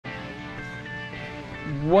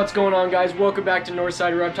What's going on, guys? Welcome back to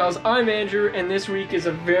Northside Reptiles. I'm Andrew, and this week is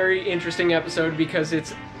a very interesting episode because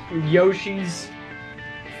it's Yoshi's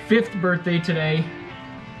 5th birthday today.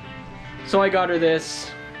 So I got her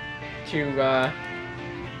this to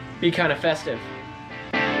be kind of festive.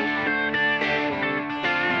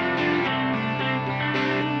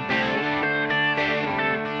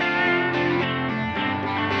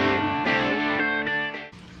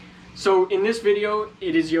 So in this video,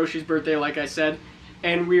 it is Yoshi's birthday, like I said,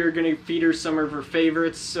 and we are going to feed her some of her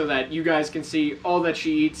favorites so that you guys can see all that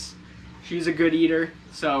she eats. She's a good eater,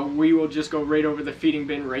 so we will just go right over the feeding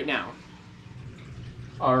bin right now.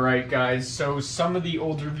 Alright guys, so some of the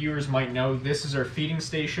older viewers might know this is our feeding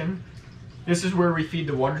station. This is where we feed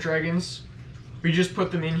the water dragons. We just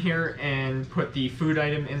put them in here and put the food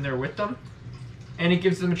item in there with them. And it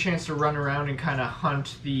gives them a chance to run around and kind of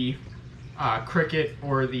hunt the cricket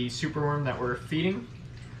or the superworm that we're feeding.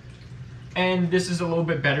 And this is a little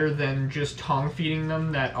bit better than just tongue feeding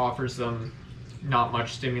them that offers them not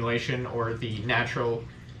much stimulation or the natural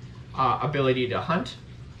ability to hunt.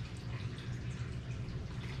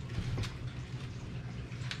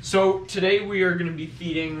 So today we are going to be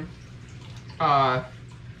feeding the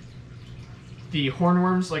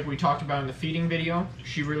hornworms like we talked about in the feeding video.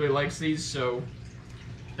 She really likes these, so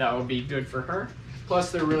that will be good for her. Plus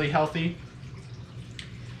they're really healthy.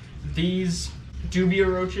 These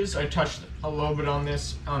Dubia roaches, I touched a little bit on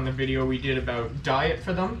this on the video we did about diet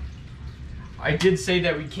for them. I did say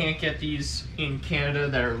that we can't get these in Canada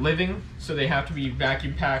that are living, so they have to be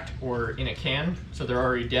vacuum packed or in a can, so they're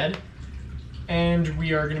already dead. And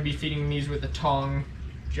we are going to be feeding these with a tongue,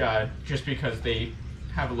 just because they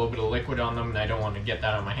have a little bit of liquid on them and I don't want to get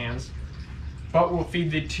that on my hands. But we'll feed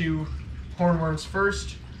the 2 hornworms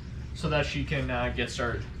first so that she can get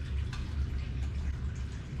started.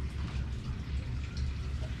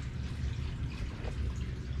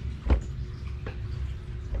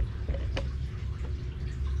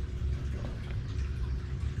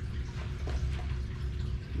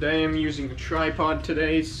 I am using a tripod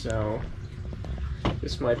today, so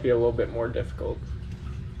this might be a little bit more difficult.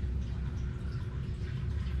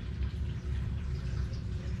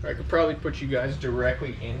 I could probably put you guys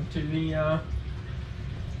directly into the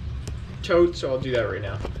tote, so I'll do that right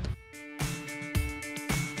now.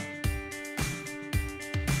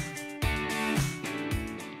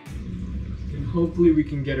 And hopefully we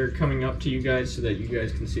can get her coming up to you guys so that you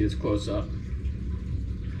guys can see this close up.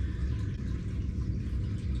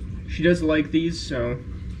 She does like these, so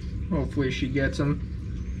hopefully she gets them.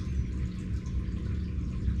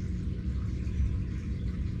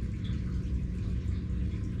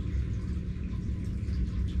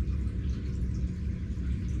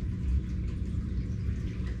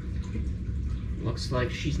 Looks like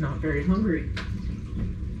she's not very hungry.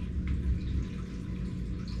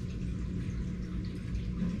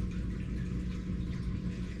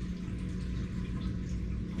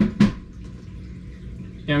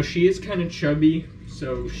 Now she is kind of chubby,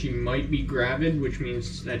 so she might be gravid, which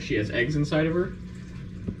means that she has eggs inside of her.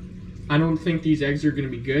 I don't think these eggs are going to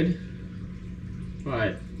be good,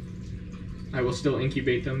 but I will still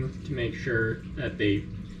incubate them to make sure that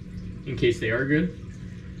in case they are good.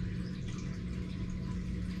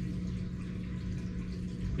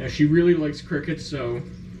 Now she really likes crickets, so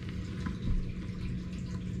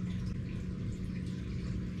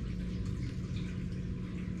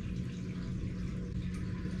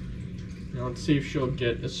now let's see if she'll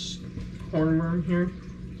get this hornworm here.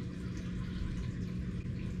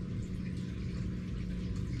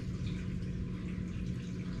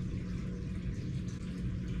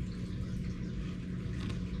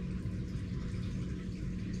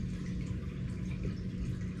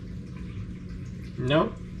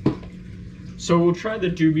 No. So we'll try the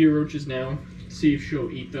Dubia roaches now, see if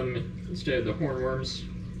she'll eat them instead of the hornworms.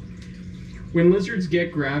 When lizards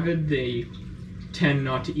get gravid, they tend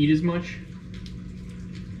not to eat as much.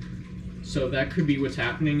 So that could be what's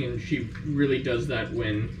happening, and she really does that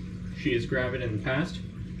when she is gravid in the past.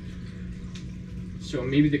 So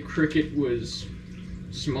maybe the cricket was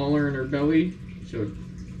smaller in her belly, so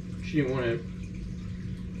she didn't want to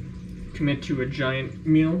commit to a giant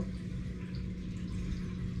meal.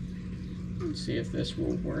 Let's see if this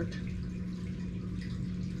will work.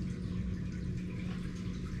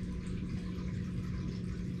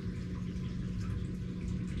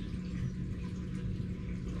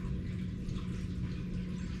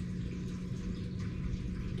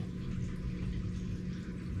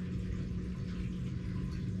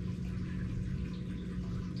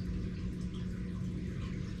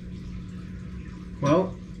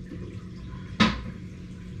 Well,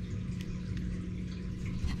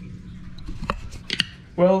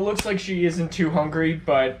 Well, it looks like she isn't too hungry,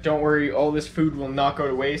 but don't worry, all this food will not go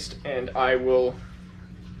to waste, and I will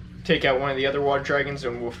take out one of the other water dragons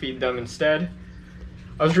and we'll feed them instead.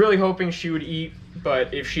 I was really hoping she would eat,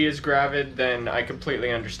 but if she is gravid, then I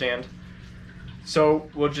completely understand. So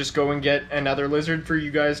we'll just go and get another lizard for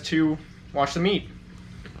you guys to watch them eat.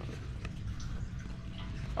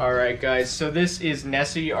 Alright guys, so this is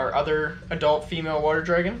Nessie, our other adult female water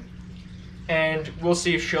dragon, and we'll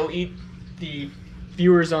see if she'll eat. The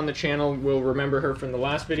viewers on the channel will remember her from the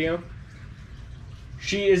last video.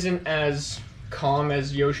 She isn't as calm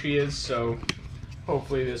as Yoshi is, so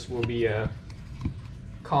hopefully this will be a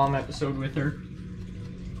calm episode with her.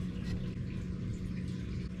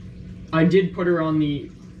 I did put her on the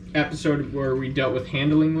episode where we dealt with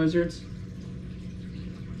handling lizards,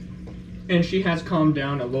 and she has calmed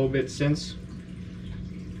down a little bit since.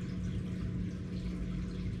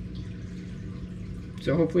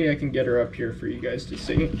 So hopefully I can get her up here for you guys to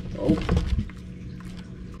see. Oh.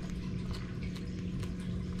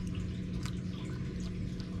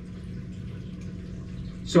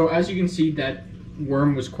 So as you can see, that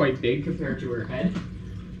worm was quite big compared to her head.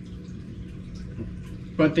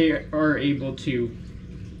 But they are able to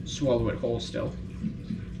swallow it whole still.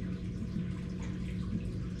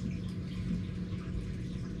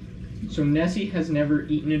 So Nessie has never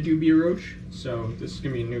eaten a dubia roach, so this is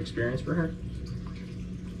going to be a new experience for her.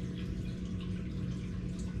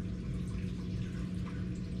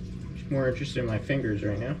 She's more interested in my fingers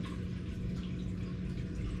right now.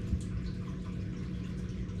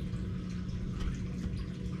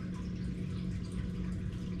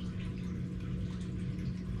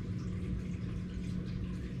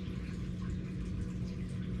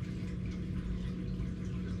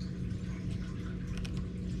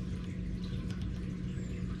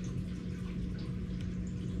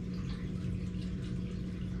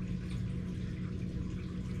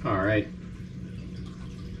 Alright.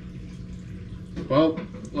 Well,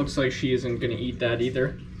 looks like she isn't going to eat that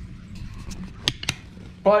either.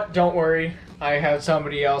 But don't worry, I have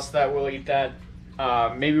somebody else that will eat that.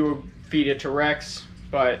 Maybe we'll feed it to Rex,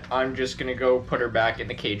 but I'm just going to go put her back in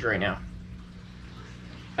the cage right now.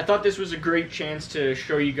 I thought this was a great chance to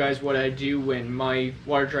show you guys what I do when my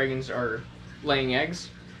water dragons are laying eggs.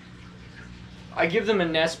 I give them a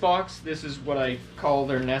nest box. This is what I call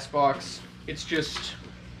their nest box. It's just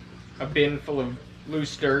a bin full of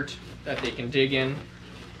loose dirt that they can dig in,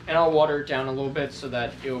 and I'll water it down a little bit so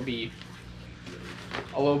that it will be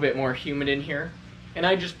a little bit more humid in here. And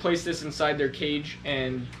I just place this inside their cage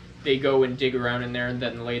and they go and dig around in there and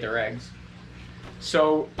then lay their eggs.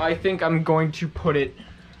 So I think I'm going to put it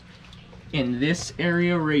in this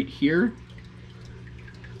area right here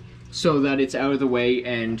so that it's out of the way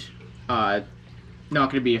and not going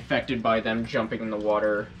to be affected by them jumping in the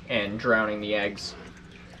water and drowning the eggs.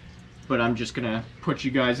 But I'm just gonna put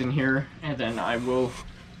you guys in here and then I will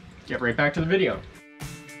get right back to the video.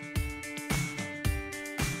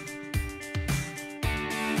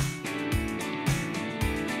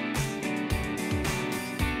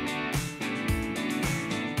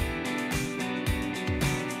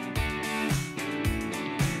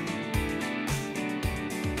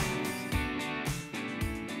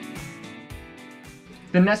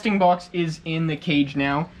 The nesting box is in the cage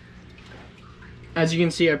now. As you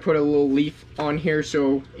can see, I put a little leaf on here,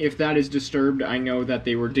 so if that is disturbed, I know that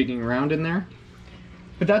they were digging around in there.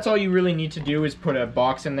 But that's all you really need to do, is put a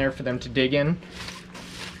box in there for them to dig in.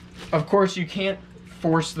 Of course, you can't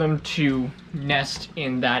force them to nest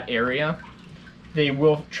in that area. They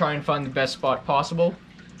will try and find the best spot possible.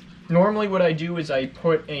 Normally what I do is I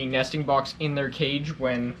put a nesting box in their cage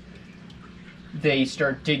when they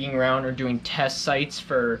start digging around or doing test sites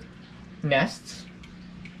for nests.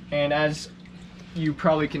 And as you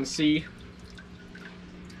probably can see,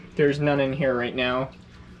 there's none in here right now.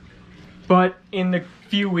 But in the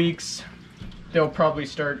few weeks, they'll probably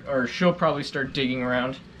start, or she'll probably start digging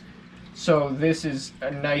around. So this is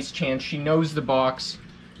a nice chance. She knows the box,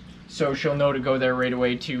 so she'll know to go there right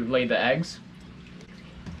away to lay the eggs.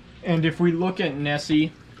 And if we look at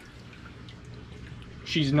Nessie,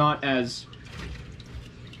 she's not as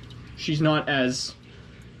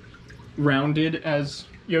rounded as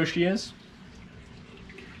Yoshi is.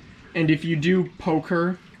 And if you do poke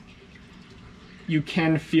her, you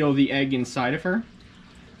can feel the egg inside of her.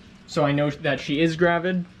 So I know that she is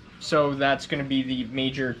gravid, so that's going to be the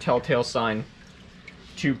major telltale sign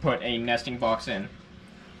to put a nesting box in.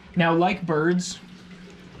 Now, like birds,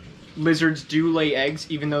 lizards do lay eggs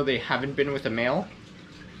even though they haven't been with a male.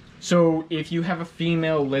 So if you have a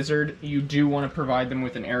female lizard, you do want to provide them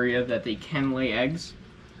with an area that they can lay eggs.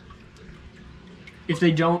 If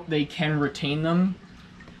they don't, they can retain them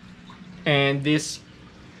And this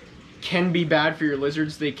can be bad for your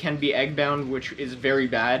lizards. They can be egg bound, which is very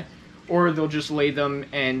bad. Or they'll just lay them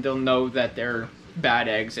and they'll know that they're bad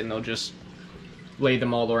eggs and they'll just lay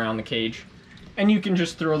them all around the cage. And you can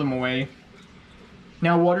just throw them away.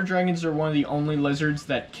 Now, water dragons are one of the only lizards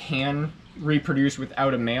that can reproduce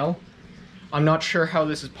without a male. I'm not sure how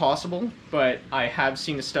this is possible, but I have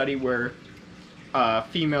seen a study where a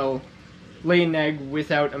female laid an egg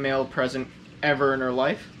without a male present ever in her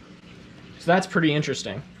life. So that's pretty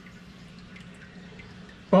interesting.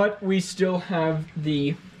 But we still have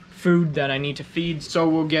the food that I need to feed, so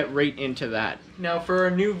we'll get right into that. Now, for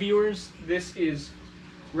our new viewers, this is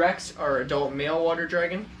Rex, our adult male water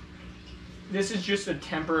dragon. This is just a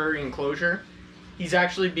temporary enclosure. He's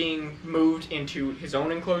actually being moved into his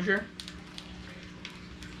own enclosure.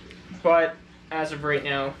 But as of right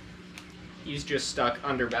now, he's just stuck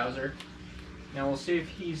under Bowser. Now we'll see if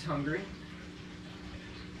he's hungry.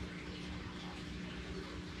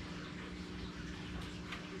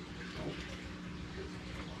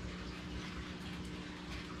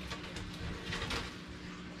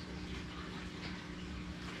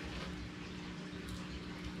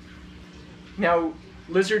 Now,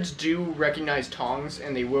 lizards do recognize tongs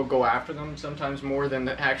and they will go after them, sometimes more than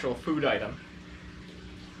the actual food item.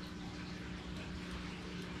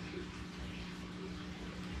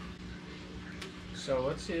 So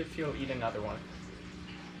let's see if he'll eat another one.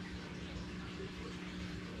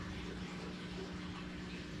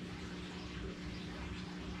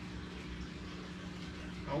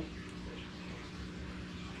 Oh.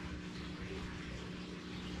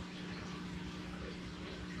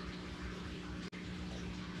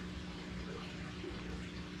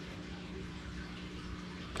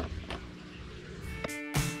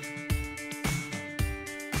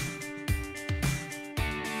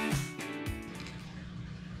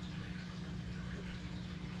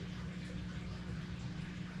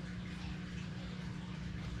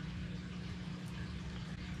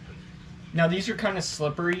 Now these are kind of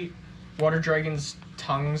slippery. Water dragons'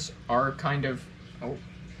 tongues are kind of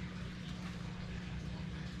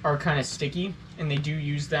sticky, and they do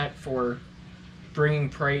use that for bringing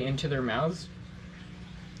prey into their mouths.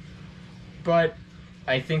 But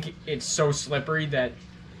I think it's so slippery that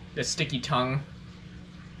the sticky tongue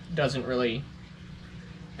doesn't really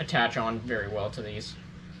attach on very well to these.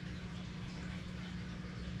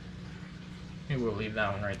 Maybe we'll leave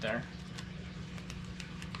that one right there.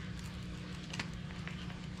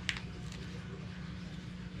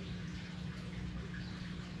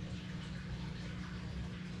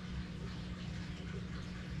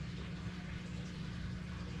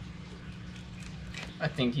 I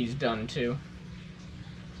think he's done too.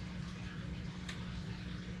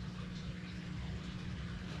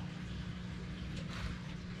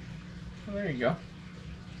 Well, there you go.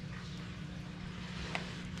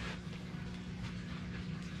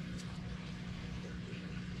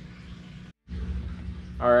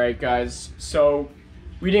 Alright guys, so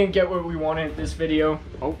we didn't get what we wanted in this video.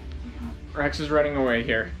 Oh, Rex is running away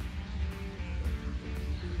here.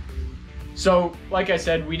 So, like I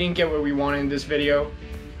said, we didn't get what we wanted in this video,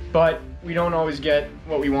 but we don't always get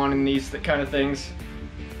what we want in these kind of things.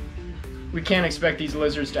 We can't expect these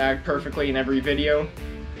lizards to act perfectly in every video,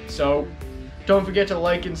 so don't forget to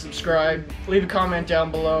like and subscribe, leave a comment down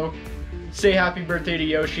below, say happy birthday to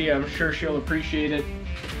Yoshi, I'm sure she'll appreciate it.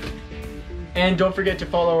 And don't forget to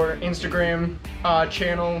follow our Instagram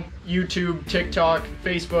channel, YouTube, TikTok,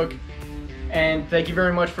 Facebook. And thank you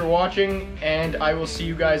very much for watching, and I will see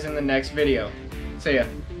you guys in the next video. See ya.